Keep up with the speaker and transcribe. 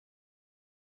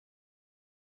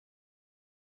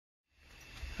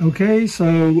Okay,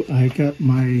 so I got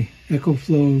my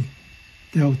ecoflow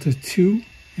Delta 2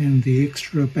 and the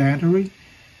extra battery.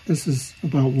 This is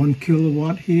about 1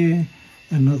 kilowatt here,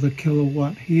 another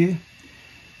kilowatt here.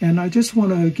 And I just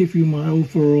want to give you my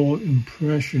overall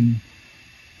impression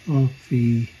of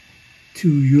the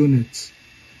two units.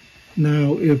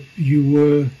 Now, if you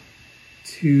were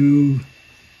to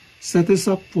set this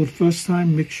up for the first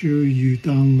time, make sure you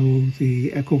download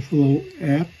the ecoflow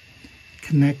app,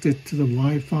 connect it to the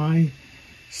Wi-Fi,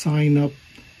 sign up,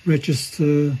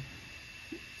 register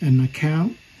an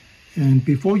account, and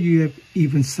before you have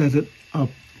even set it up,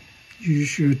 you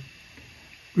should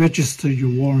register your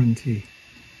warranty.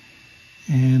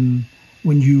 And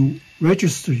when you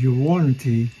register your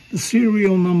warranty, the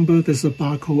serial number, there's a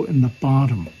barcode in the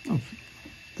bottom of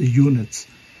the units.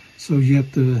 So you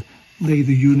have to lay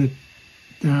the unit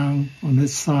down on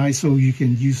its side so you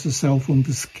can use the cell phone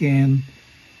to scan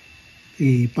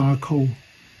the barcode.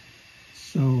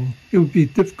 So it would be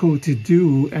difficult to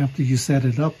do after you set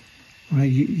it up,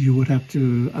 right? You would have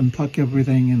to unplug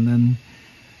everything and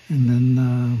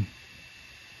then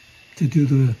to do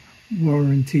the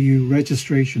warranty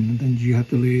registration, and then you have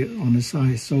to lay it on the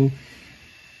side. So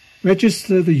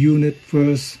register the unit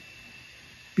first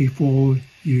before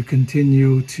you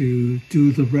continue to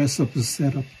do the rest of the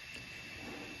setup.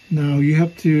 Now you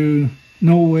have to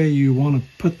know where you want to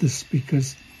put this,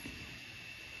 because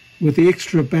with the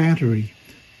extra battery,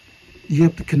 you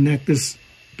have to connect this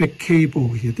big cable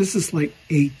here. This is like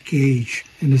 8 gauge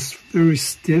and it's very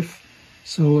stiff,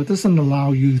 so it doesn't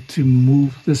allow you to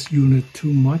move this unit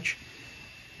too much,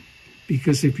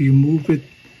 because if you move it,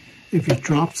 if you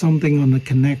drop something on the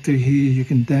connector here, you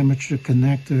can damage the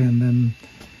connector, and then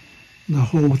the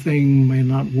whole thing may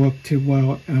not work too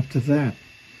well after that.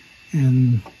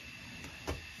 And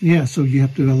yeah, so you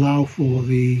have to allow for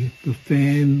the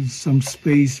fan, some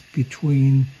space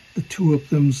between the two of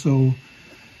them so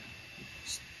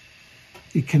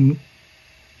it can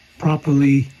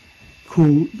properly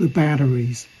cool the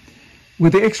batteries.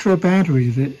 With the extra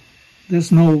battery,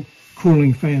 there's no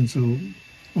cooling fan, so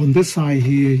on this side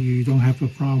here you don't have a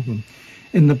problem.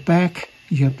 In the back,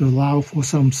 you have to allow for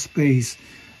some space.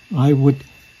 I would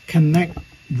connect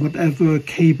whatever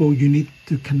cable you need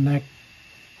to connect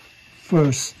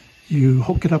first. You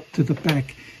hook it up to the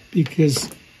back,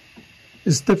 because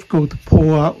it's difficult to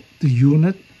pull out the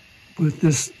unit with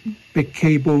this big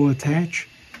cable attached.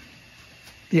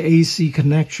 The AC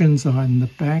connections are in the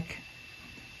back,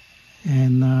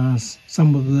 and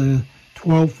some of the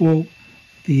 12 volt,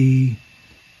 the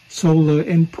solar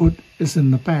input is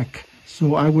in the back.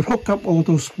 So I would hook up all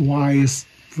those wires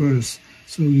first,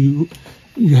 so you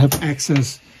have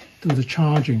access to the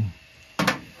charging.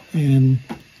 And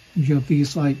you have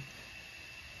these like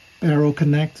barrel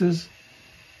connectors,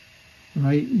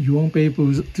 right? You won't be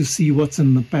able to see what's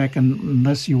in the back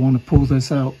unless you want to pull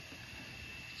this out.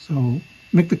 So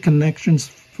make the connections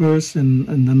first, and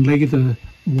then lay the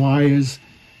wires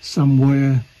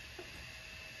somewhere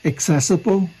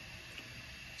accessible.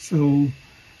 So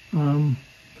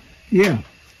yeah,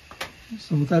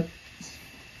 so that's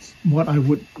what I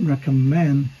would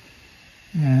recommend.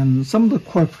 And some of the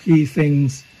quirky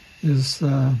things is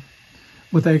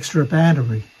with the extra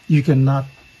battery, you cannot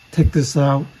take this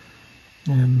out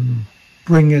and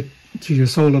bring it to your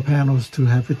solar panels to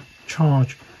have it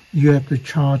charge. You have to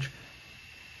charge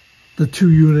the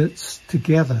two units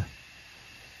together.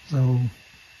 So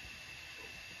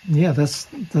yeah, that's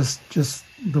just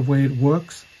the way it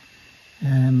works.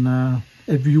 And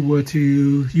if you were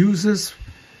to use this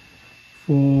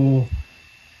for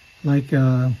like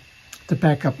to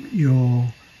back up your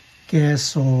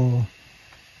gas or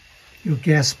your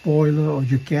gas boiler or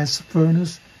your gas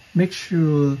furnace, make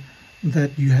sure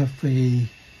that you have a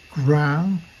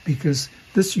ground, because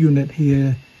this unit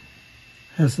here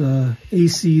has a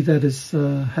AC that is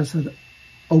has an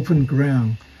open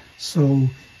ground. So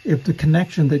if the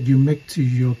connection that you make to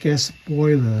your gas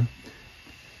boiler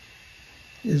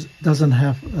doesn't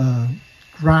have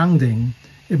grounding,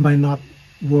 it might not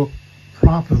work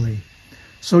properly.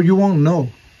 So you won't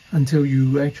know until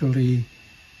you actually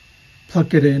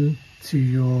plug it in to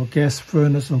your gas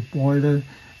furnace or boiler,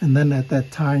 and then at that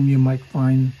time you might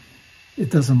find it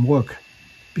doesn't work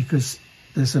because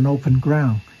there's an open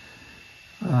ground.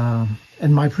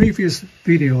 In my previous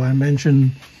video, I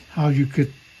mentioned how you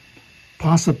could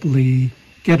possibly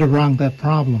get around that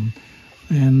problem,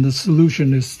 and the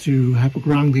solution is to have a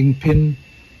grounding pin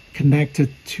connected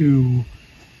to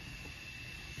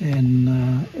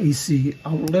an AC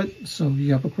outlet. So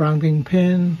you have a grounding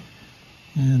pin,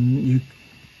 and you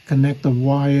connect the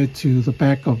wire to the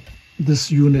back of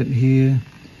this unit here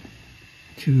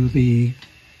to the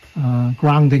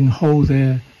grounding hole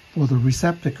there for the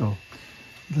receptacle,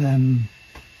 then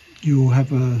you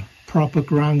have a proper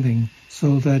grounding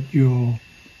so that your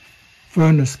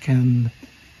furnace can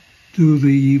do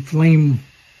the flame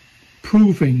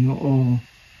proofing or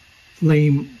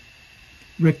flame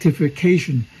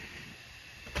rectification.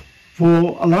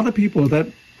 For a lot of people,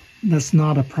 that's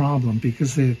not a problem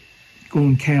because they're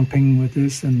going camping with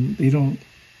this and they don't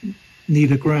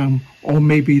need a ground, or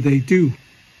maybe they do,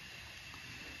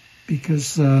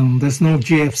 because there's no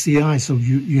GFCI, so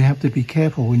you have to be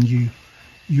careful when you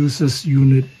use this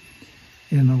unit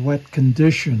in a wet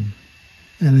condition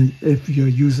and if you're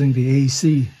using the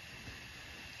AC.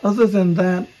 Other than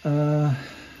that,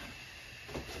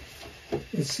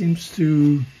 it seems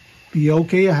to be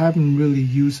okay. I haven't really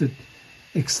used it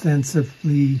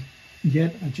extensively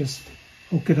yet. I just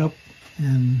hook it up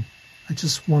and I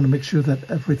just want to make sure that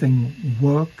everything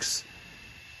works.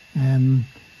 And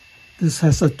this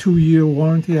has a 2-year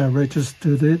warranty. I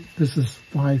registered it. This is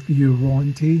 5-year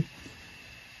warranty.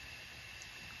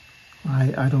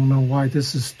 I don't know why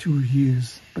this is 2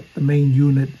 years, but the main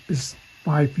unit is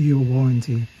 5-year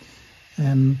warranty.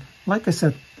 And like I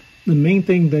said, the main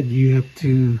thing that you have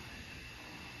to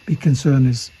be concerned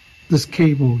is this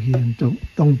cable here, and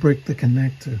don't break the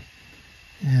connector,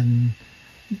 and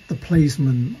the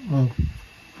placement of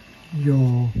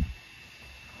your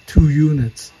 2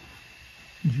 units.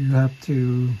 You have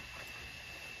to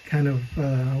kind of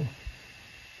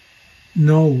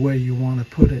know where you want to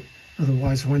put it.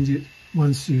 Otherwise,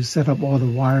 once you set up all the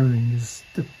wiring, it's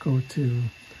difficult to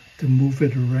move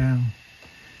it around.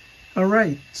 All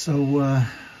right, so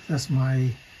that's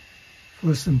my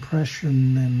first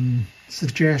impression and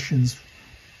suggestions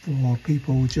for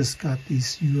people who just got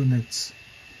these units.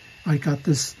 I got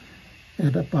this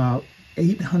at about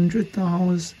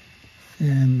 $800,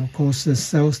 and of course the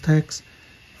sales tax,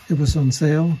 it was on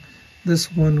sale.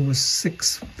 This one was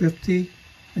 $650.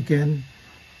 Again,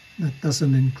 that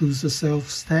doesn't include the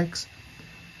sales tax.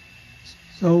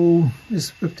 So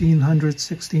it's $1,500,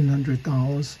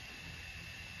 $1,600.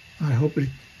 I hope it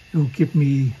will give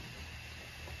me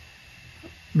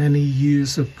many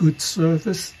years of good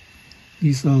service.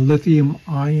 These are lithium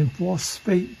iron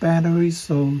phosphate batteries,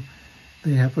 so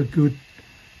they have a good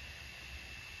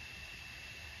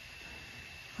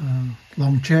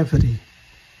longevity.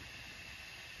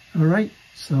 All right,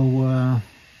 so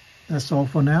that's all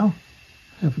for now.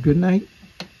 Have a good night.